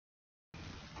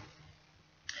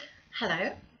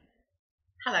Hello,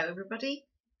 everybody.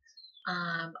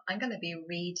 I'm going to be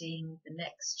reading the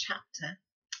next chapter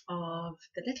of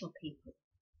The Little People.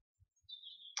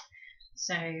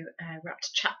 So we're up to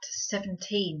chapter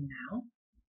 17 now,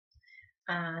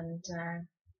 and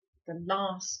the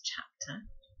last chapter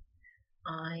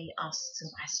I asked some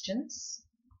questions.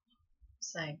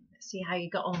 So let's see how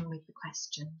you got on with the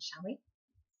questions, shall we?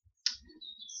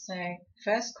 So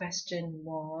first question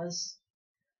was,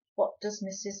 what does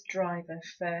Mrs. Driver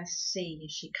first see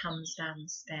as she comes down the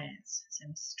stairs? So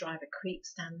Mrs. Driver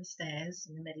creeps down the stairs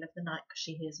in the middle of the night because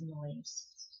she hears a noise,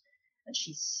 and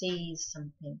she sees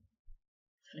something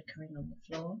flickering on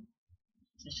the floor.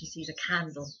 So she sees a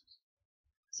candle.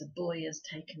 So a boy has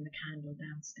taken the candle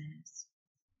downstairs.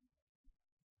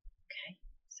 Okay,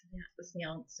 so that was the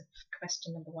answer for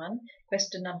question number 1.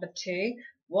 Question number 2,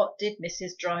 what did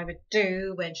Mrs. Driver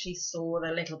do when she saw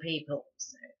the little people?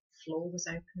 So the floor was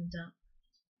opened up.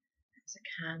 There was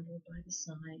a candle by the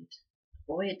side. The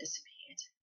boy had disappeared.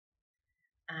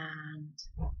 And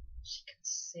she could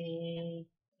see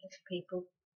little people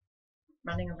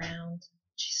running around.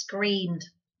 She screamed.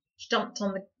 She jumped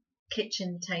on the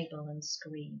kitchen table and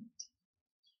screamed.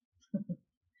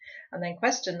 And then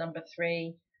question number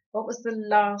 3, what was the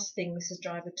last thing Mrs.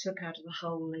 Driver took out of the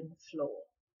hole in the floor?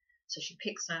 So she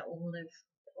picks out all of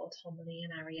poor Homily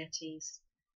and Ariette's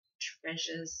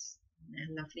treasures, and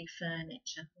their lovely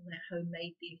furniture, all their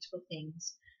homemade beautiful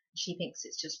things. And she thinks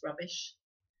it's just rubbish.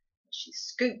 She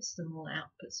scoops them all out,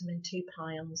 puts them in 2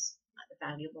 piles, like the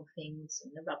valuable things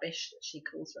and the rubbish that she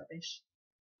calls rubbish.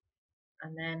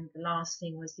 And then the last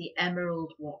thing was the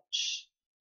emerald watch,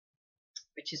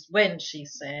 which is when she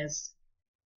says,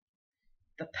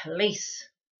 the police,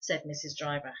 said Mrs.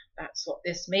 Driver. That's what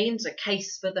this means, a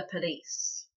case for the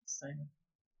police. So,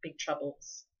 big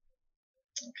troubles.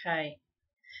 Okay,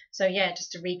 so yeah,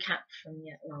 just to recap from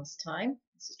last time.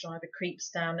 Mrs. Driver creeps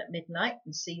down at midnight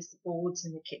and sees the boards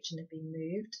in the kitchen have been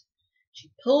moved. She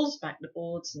pulls back the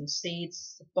boards and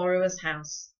sees the borrower's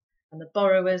house and the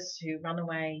borrowers who run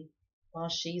away while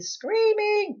she's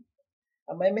screaming.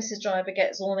 And when Mrs. Driver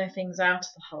gets all their things out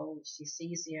of the hole, she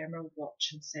sees the emerald watch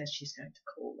and says she's going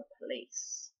to call the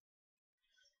police.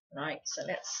 Right, so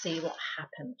let's see what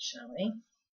happened, shall we? Okay.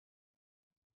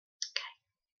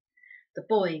 The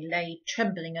boy lay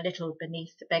trembling a little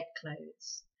beneath the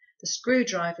bedclothes. The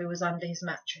screwdriver was under his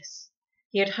mattress.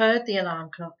 He had heard the alarm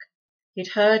clock. He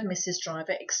had heard Mrs.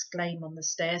 Driver exclaim on the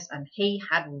stairs, and he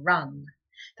had run.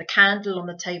 The candle on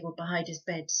the table behind his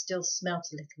bed still smelt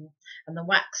a little, and the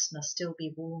wax must still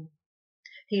be warm.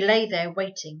 He lay there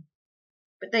waiting,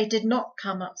 but they did not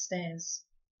come upstairs.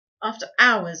 After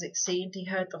hours, it seemed, he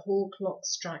heard the hall clock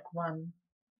strike 1.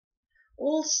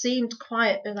 All seemed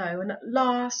quiet below, and at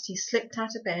last he slipped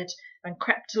out of bed and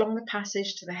crept along the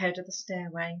passage to the head of the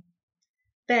stairway.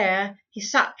 There he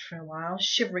sat for a while,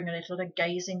 shivering a little and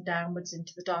gazing downwards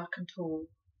into the darkened hall.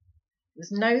 There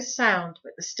was no sound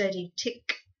but the steady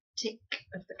tick, tick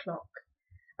of the clock,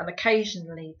 and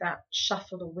occasionally that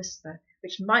shuffle or whisper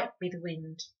which might be the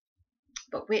wind,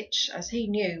 but which, as he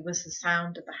knew, was the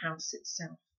sound of the house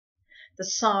itself, the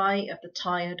sigh of the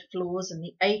tired floors and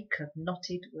the ache of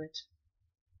knotted wood.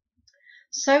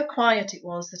 So quiet it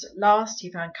was that at last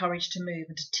he found courage to move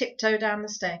and to tiptoe down the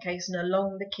staircase and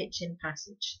along the kitchen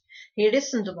passage. He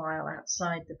listened a while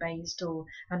outside the baize door,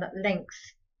 and at length,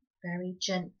 very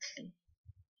gently,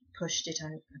 pushed it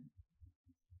open.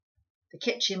 The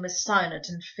kitchen was silent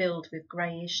and filled with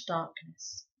greyish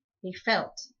darkness. He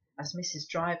felt, as Mrs.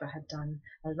 Driver had done,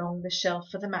 along the shelf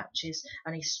for the matches,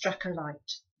 and he struck a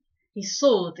light. He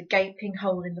saw the gaping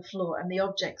hole in the floor and the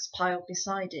objects piled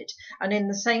beside it, and in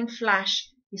the same flash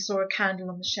he saw a candle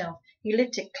on the shelf. He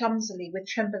lit it clumsily with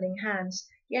trembling hands.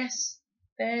 Yes,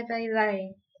 there they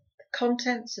lay, the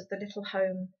contents of the little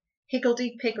home,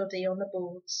 higgledy-piggledy on the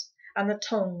boards, and the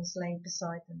tongs lay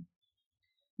beside them.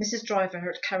 Mrs. Driver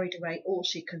had carried away all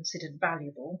she considered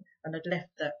valuable and had left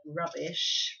the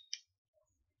rubbish.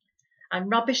 And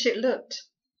rubbish it looked,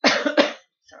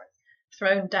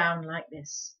 thrown down like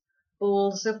this.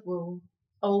 Balls of wool,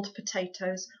 old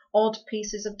potatoes, odd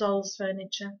pieces of dolls'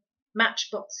 furniture,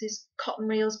 matchboxes, cotton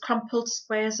reels, crumpled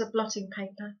squares of blotting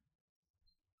paper.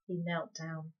 He knelt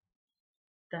down.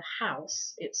 The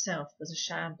house itself was a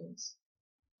shambles.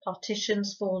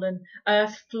 Partitions fallen,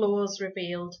 earth floors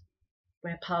revealed,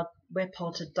 where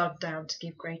Pod had dug down to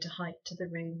give greater height to the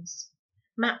rooms.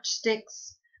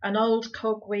 Matchsticks, an old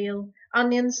cogwheel,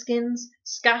 onion skins,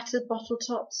 scattered bottle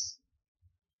tops.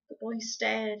 The boy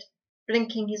stared,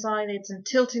 blinking his eyelids and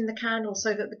tilting the candle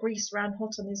so that the grease ran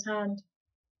hot on his hand.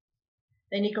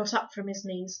 Then he got up from his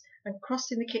knees and,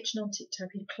 crossing the kitchen on tiptoe,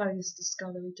 he closed the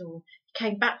scullery door. He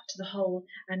came back to the hole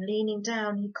and, leaning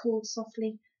down, he called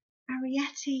softly,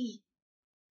 "Arrietty!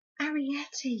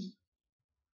 Arrietty!"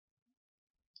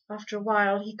 After a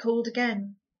while he called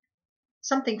again.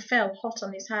 Something fell hot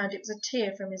on his hand. It was a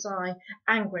tear from his eye.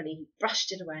 Angrily he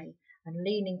brushed it away, and,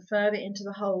 leaning further into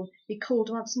the hole, he called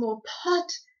once more. "Pod!"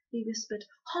 he whispered.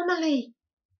 "Homily!"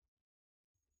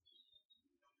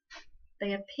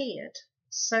 They appeared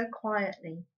so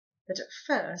quietly that at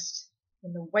first,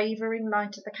 in the wavering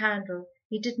light of the candle,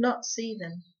 he did not see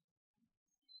them.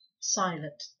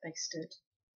 Silent they stood,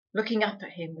 looking up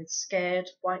at him with scared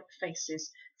white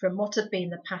faces from what had been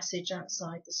the passage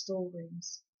outside the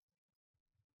storerooms.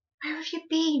 "Where have you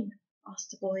been?"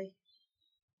 asked the boy.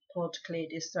 Pod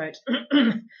cleared his throat.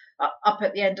 Up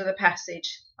at the end of the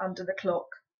passage, under the clock."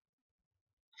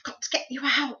 "I've got to get you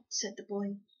out," said the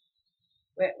boy.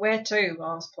 Where to?"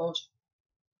 asked Pod.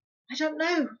 "I don't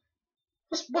know.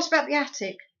 What about the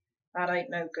attic?" "That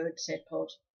ain't no good," said Pod.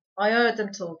 "I heard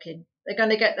them talking. They're going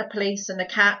to get the police and the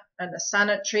cat and the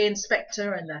sanitary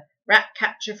inspector and the rat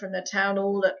catcher from the town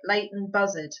hall at Leighton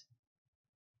Buzzard."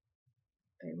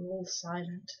 They were all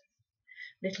silent.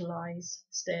 Little Eyes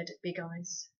stared at Big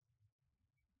Eyes.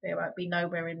 "There won't be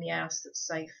nowhere in the house that's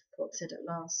safe," Pod said at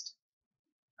last,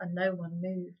 and no one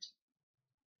moved.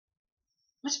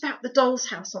 "What about the doll's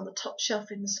house on the top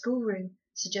shelf in the schoolroom?"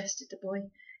 suggested the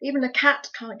boy. "Even a cat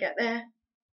can't get there."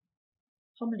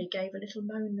 Homily gave a little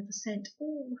moan of assent.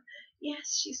 "Oh,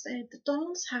 yes," she said, "the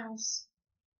doll's house."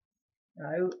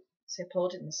 "No," said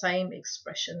Pod in the same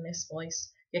expressionless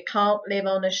voice. "You can't live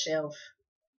on a shelf.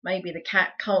 Maybe the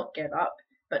cat can't get up,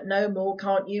 but no more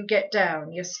can't you get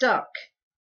down. You're stuck.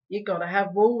 You got to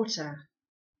have water."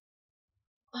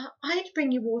 "I'd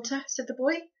bring you water," said the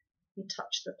boy. He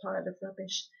touched the pile of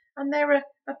rubbish. "And there are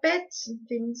beds and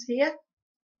things here."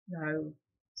 "No,"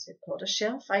 said Pod, "a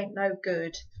shelf ain't no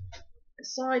good.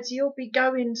 Besides, you'll be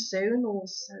going soon, or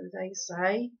so they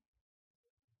say."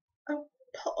 "Oh,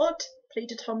 Pod,"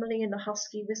 pleaded Homily in a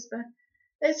husky whisper,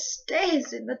 "there's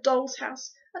stairs in the doll's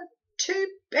house, and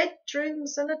 2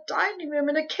 bedrooms, and a dining room,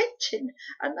 and a kitchen,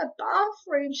 and a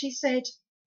bathroom," she said.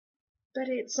 "But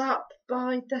it's up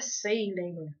by the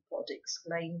ceiling," Pod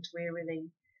explained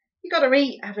wearily. "You got to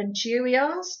eat, haven't you?" he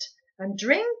asked. "And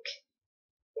drink?"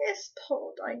 "Yes,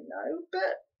 Pod, I know,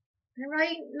 but—" "There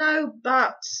ain't no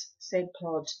buts," said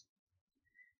Pod.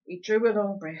 He drew a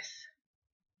long breath.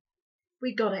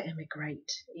 "We got to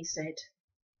emigrate," he said.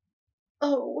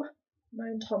 "Oh,"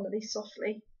 moaned Homily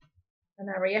softly, and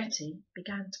Arrietty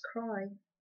began to cry.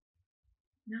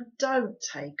 "Now don't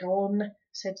take on,"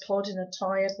 said Pod in a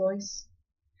tired voice.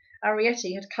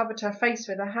 Arrietty had covered her face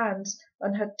with her hands,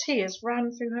 and her tears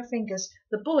ran through her fingers.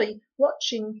 The boy,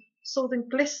 watching, saw them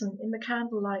glisten in the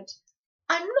candlelight.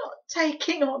 "I'm not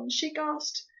taking on," she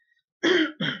gasped.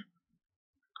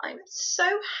 "I'm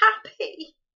so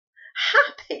happy,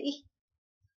 happy."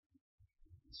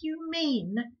 "You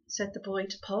mean," said the boy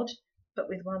to Pod, but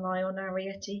with one eye on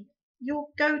Arrietty,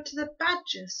 "you'll go to the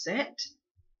Badger set?"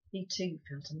 He too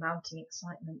felt a mounting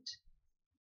excitement.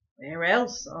 "Where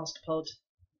else?" asked Pod.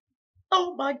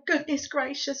 "Oh, my goodness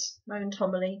gracious!" moaned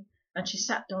Homily, and she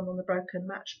sat down on the broken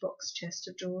matchbox chest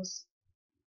of drawers.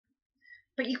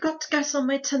 "But you've got to go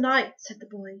somewhere tonight," said the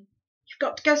boy. "You've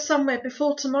got to go somewhere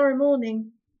before tomorrow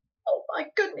morning." "Oh,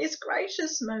 my goodness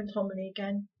gracious!" moaned Homily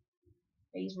again.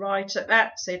 "He's right at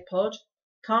that," said Pod.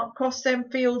 "Can't cross them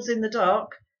fields in the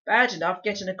dark. Bad enough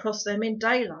getting across them in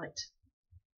daylight."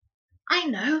 "I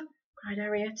know," cried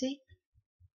Arrietty,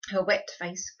 her wet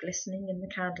face glistening in the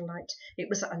candlelight. It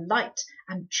was alight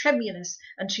and tremulous,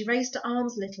 and she raised her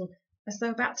arms a little, as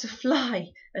though about to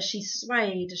fly, as she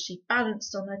swayed, as she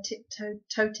balanced on her tiptoed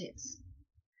toe tips.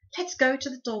 "Let's go to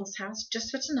the doll's house just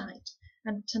for tonight,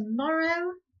 and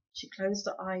tomorrow—" she closed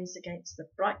her eyes against the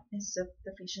brightness of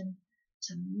the vision.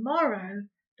 "Tomorrow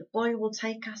the boy will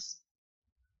take us,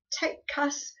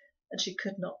 and she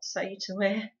could not say to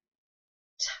where.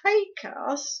 "Take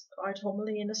us!" cried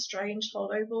Homily in a strange,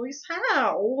 hollow voice.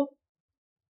 "How?"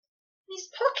 "In his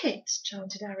pocket,"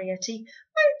 chanted Arrietty.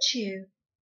 "Won't you?"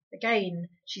 Again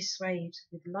she swayed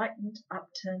with lightened,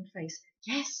 upturned face.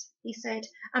 "Yes," he said,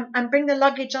 "and bring the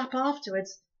luggage up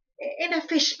afterwards, in a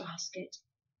fish basket."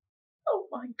 "Oh,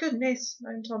 my goodness,"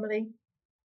 moaned Homily.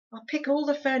 "I'll pick all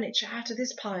the furniture out of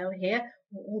this pile here,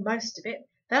 or most of it.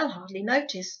 They'll hardly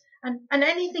notice, and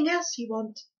anything else you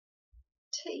want."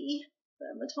 "Tea,"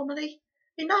 murmured Homily.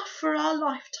 "Enough for our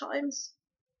lifetimes."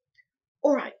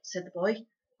 "All right," said the boy.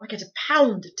 "I get a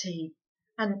pound of tea,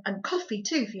 and coffee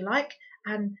too, if you like,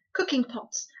 and cooking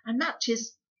pots and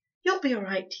matches." "You'll be all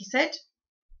right," he said.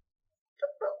 But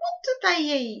do they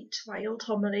eat?" wailed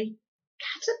Homily.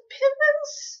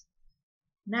 "Caterpillars?"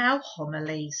 "Now,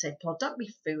 Homily," said Pod, "don't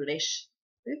be foolish.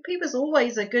 Loopy was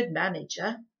always a good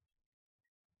manager."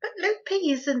 "But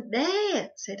Loopy isn't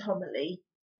there," said Homily.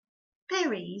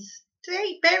 "Berries? Do they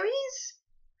eat berries?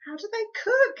 How do they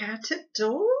cook out of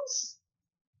doors?"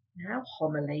 "Now,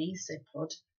 Homily," said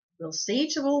Pod, "we'll see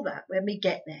to all that when we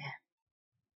get there."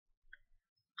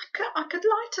 I could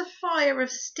light a fire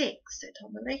of sticks," said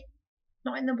Homily.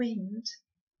 "Not in the wind."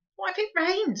 "What if it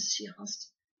rains?" she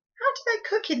asked. "How do they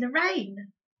cook in the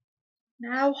rain?"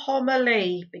 "Now,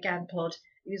 Homily," began Pod.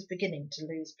 He was beginning to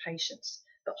lose patience,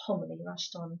 but Homily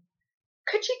rushed on.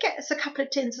 "Could you get us a couple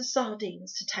of tins of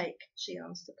sardines to take?" she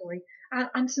asked the boy,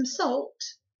 and some salt,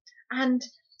 and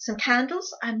some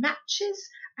candles and matches,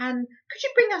 and could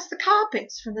you bring us the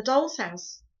carpets from the doll's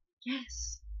house?"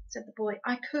 "Yes," said the boy,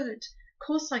 "I could. Of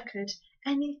course I could.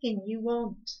 Anything you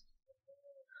want."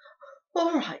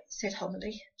 "All right," said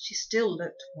Homily. She still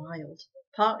looked wild,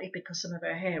 partly because some of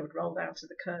her hair had rolled out of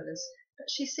the curlers, but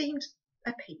she seemed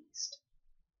appeased.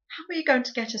 "How are you going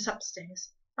to get us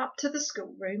upstairs? Up to the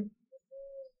schoolroom?"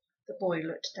 The boy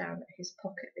looked down at his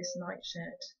pocketless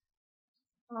nightshirt.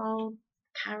 "I'll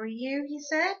carry you," he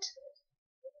said.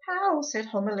 "How?" said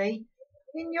Homily.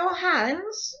 "In your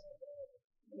hands?"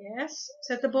 "Yes,"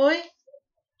 said the boy.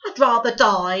 "I'd rather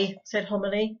die," said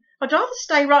Homily. "I'd rather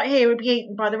stay right here and be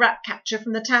eaten by the rat catcher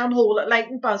from the town hall at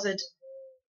Leighton Buzzard."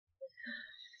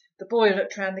 The boy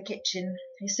looked round the kitchen.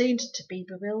 He seemed to be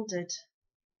bewildered.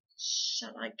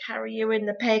 "Shall I carry you in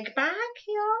the peg bag?"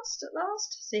 he asked at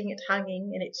last, seeing it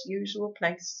hanging in its usual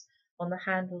place on the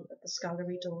handle of the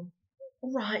scullery door.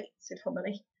 "All right," said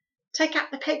Homily. "Take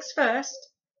out the pegs first."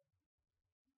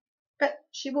 But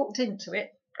she walked into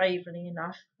it, bravely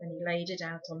enough, when he laid it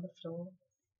out on the floor.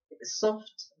 It was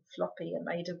soft and floppy and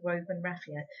made of woven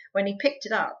raffia. When he picked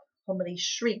it up, Homily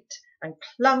shrieked and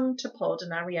clung to Pod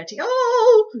and Arrietty.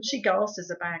 "Oh!" she gasped as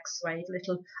the bag swayed a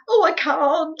little. "Oh, I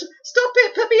can't! Stop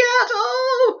it! Put me out!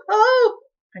 Oh! Oh!"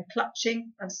 And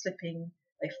clutching and slipping,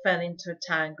 they fell into a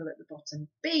tangle at the bottom.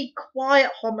 "Be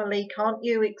quiet, Homily, can't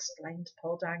you?" exclaimed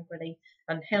Pod angrily,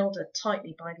 and held her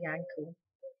tightly by the ankle.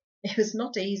 It was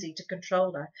not easy to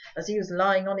control her, as he was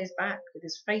lying on his back with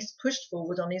his face pushed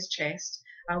forward on his chest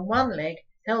and one leg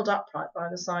held upright by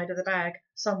the side of the bag,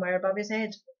 somewhere above his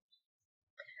head.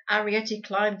 Arrietty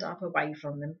climbed up away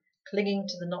from them, clinging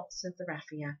to the knots of the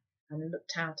raffia, and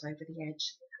looked out over the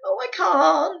edge. "Oh, I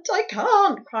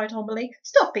can't!" cried Homily.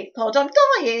 "Stop it, Pod, I'm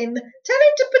dying! Tell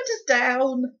him to put us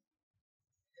down."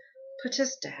 "Put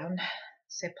us down,"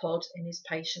 said Pod in his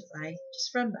patient way.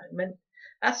 "Just for a moment.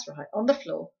 That's right, on the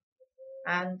floor."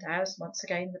 And as once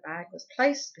again the bag was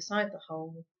placed beside the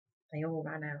hole, they all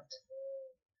ran out.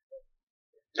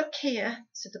 "Look here,"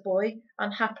 said the boy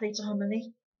unhappily to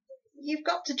Homily. "You've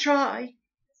got to try."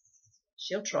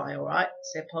 "She'll try all right,"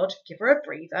 said Pod. "Give her a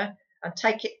breather and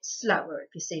take it slower,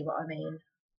 if you see what I mean."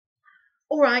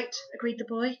 "All right," agreed the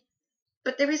boy,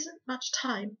 "but there isn't much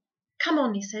time." "Come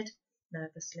on," he said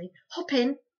nervously. "Hop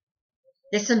in."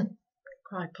 "Listen,"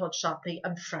 cried Pod sharply,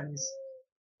 and froze.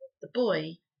 The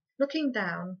boy, looking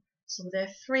down, saw their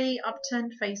 3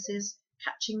 upturned faces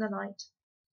catching the light.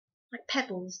 Like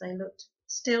pebbles they looked,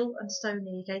 still and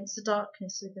stony against the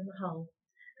darkness within the hole,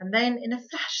 and then in a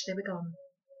flash they were gone.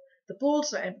 The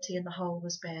boards were empty and the hole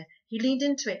was bare. He leaned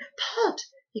into it. "Pod!"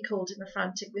 he called in a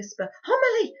frantic whisper.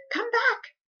 "Homily, come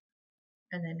back!"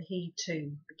 And then he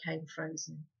too became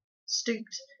frozen,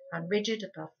 stooped and rigid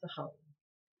above the hole.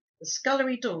 The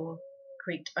scullery door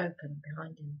creaked open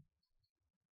behind him.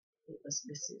 It was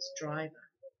Mrs. Driver.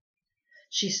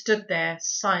 She stood there,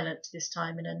 silent this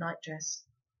time in her nightdress.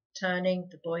 Turning,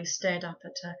 the boy stared up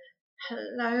at her.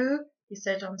 "Hello," he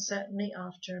said uncertainly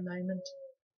after a moment.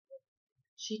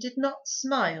 She did not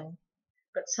smile,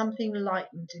 but something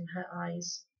lightened in her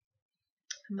eyes.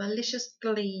 A malicious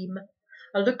gleam,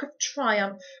 a look of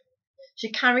triumph.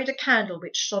 She carried a candle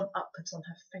which shone upwards on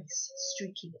her face,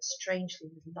 streaking it strangely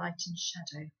with light and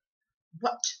shadow.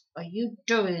 "What are you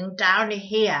doing down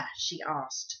here?" she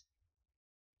asked.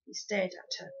 He stared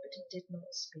at her, but he did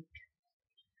not speak.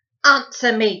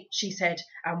 "Answer me," she said,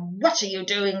 "and what are you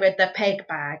doing with the peg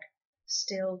bag?"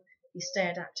 Still he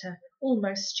stared at her,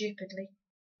 almost stupidly.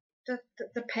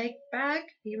 The peg bag?"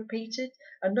 he repeated,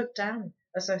 and looked down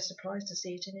as though surprised to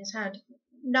see it in his hand.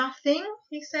 "Nothing,"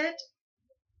 he said.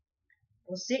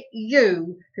 "Was it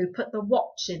you who put the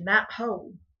watch in that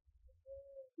hole?"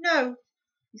 "No,"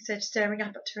 he said, staring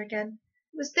up at her again.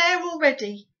 "It was there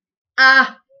already."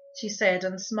 "Ah!" she said,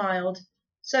 and smiled.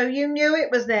 "So you knew it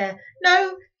was there?"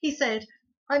 "No," he said.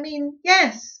 "I mean,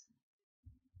 yes."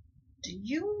 "Do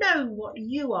you know what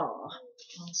you are?"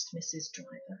 asked Mrs.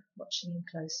 Driver, watching him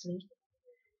closely.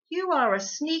 You are a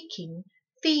sneaking,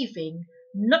 thieving,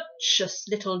 noxious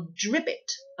little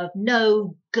dribbit of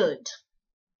no good.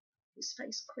 His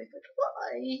face quivered.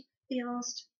 Why? He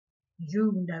asked.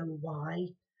 You know why.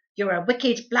 You're a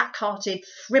wicked, black-hearted,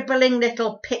 fribbling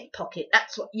little pickpocket,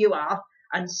 that's what you are,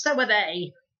 and so are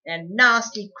they. They're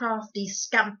nasty, crafty,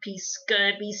 scampy,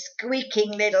 scurvy,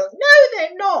 squeaking little... No,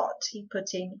 they're not, he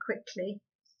put in quickly.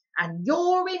 And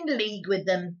you're in league with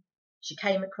them. She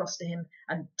came across to him,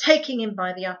 and taking him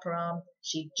by the upper arm,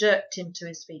 she jerked him to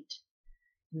his feet.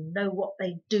 You know what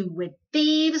they do with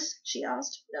thieves? She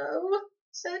asked. No, he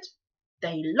said.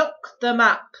 They lock them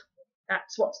up.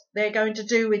 That's what they're going to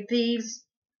do with thieves.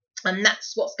 And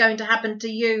that's what's going to happen to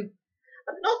you.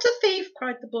 I'm not a thief,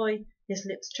 cried the boy, his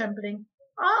lips trembling.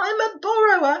 I'm a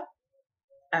borrower.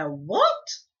 A what?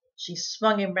 She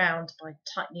swung him round by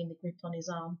tightening the grip on his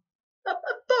arm. A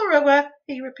borrower,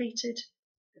 he repeated.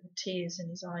 There were tears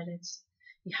in his eyelids.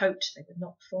 He hoped they would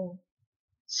not fall.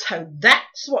 So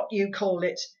that's what you call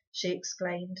it, she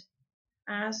exclaimed,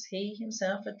 as he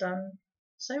himself had done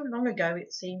so long ago,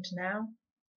 it seemed now,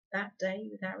 that day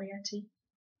with Arrietty.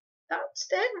 That's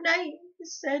their name, he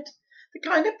said. The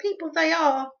kind of people they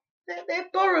are. They're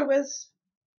borrowers.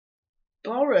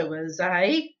 Borrowers,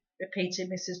 eh? Repeated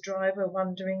Mrs. Driver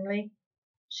wonderingly.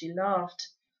 She laughed.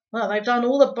 Well, they've done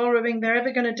all the borrowing they're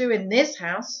ever going to do in this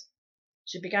house.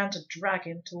 She began to drag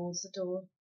him towards the door.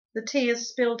 The tears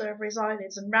spilled over his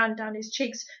eyelids and ran down his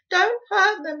cheeks. Don't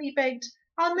hurt them, he begged.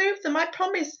 I'll move them, I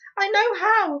promise. I know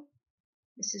how.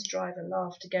 Mrs. Driver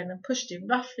laughed again and pushed him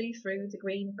roughly through the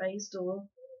green baize door.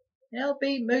 They'll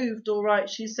be moved all right,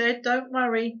 she said. Don't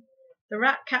worry. The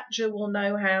rat catcher will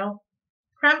know how.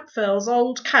 Crampfell's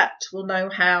old cat will know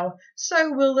how.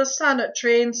 So will the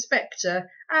sanitary inspector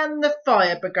and the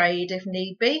fire brigade if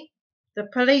need be. The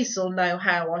police'll know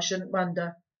how, I shouldn't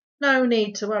wonder. No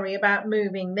need to worry about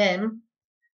moving them.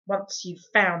 Once you've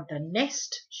found the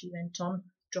nest, she went on,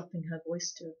 dropping her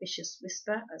voice to a vicious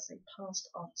whisper as they passed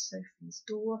Aunt Sophie's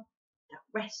door, the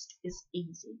rest is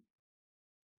easy.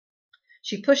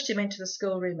 She pushed him into the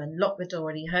schoolroom and locked the door,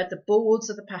 and he heard the boards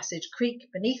of the passage creak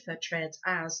beneath her treads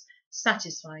as,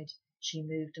 satisfied, she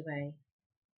moved away.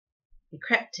 He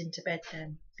crept into bed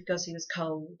then, because he was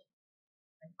cold,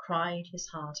 and cried his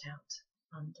heart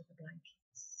out under the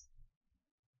blankets.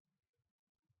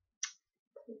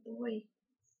 Poor boy.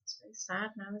 It's very sad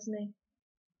now, isn't he?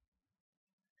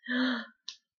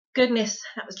 Goodness,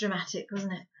 that was dramatic,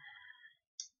 wasn't it?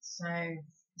 So,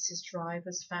 Mrs.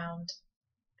 Driver's found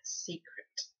the secret.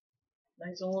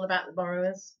 Knows all about the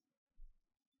borrowers.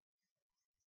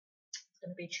 It's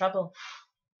going to be trouble.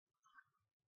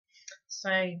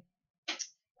 So,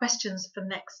 questions for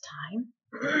next time.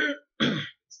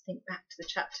 Let's think back to the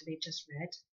chapter we just read.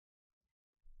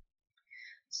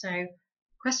 So,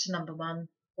 question number 1.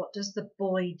 What does the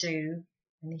boy do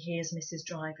when he hears Mrs.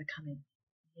 Driver coming?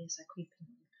 He hears her creeping in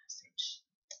the passage.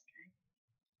 Okay.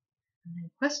 And then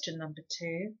question number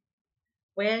 2.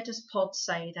 Where does Pod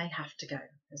say they have to go?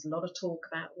 There's a lot of talk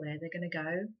about where they're going to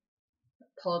go. But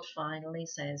Pod finally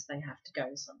says they have to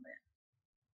go somewhere.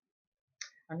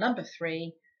 And number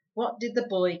 3. What did the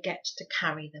boy get to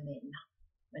carry them in?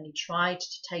 When he tried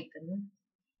to take them,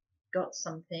 got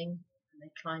something, and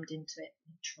they climbed into it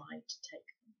and tried to take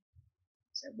them.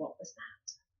 So what was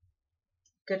that?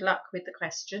 Good luck with the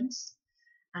questions,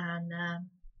 and I'll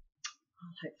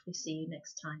hopefully see you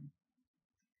next time.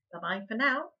 Bye-bye for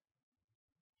now.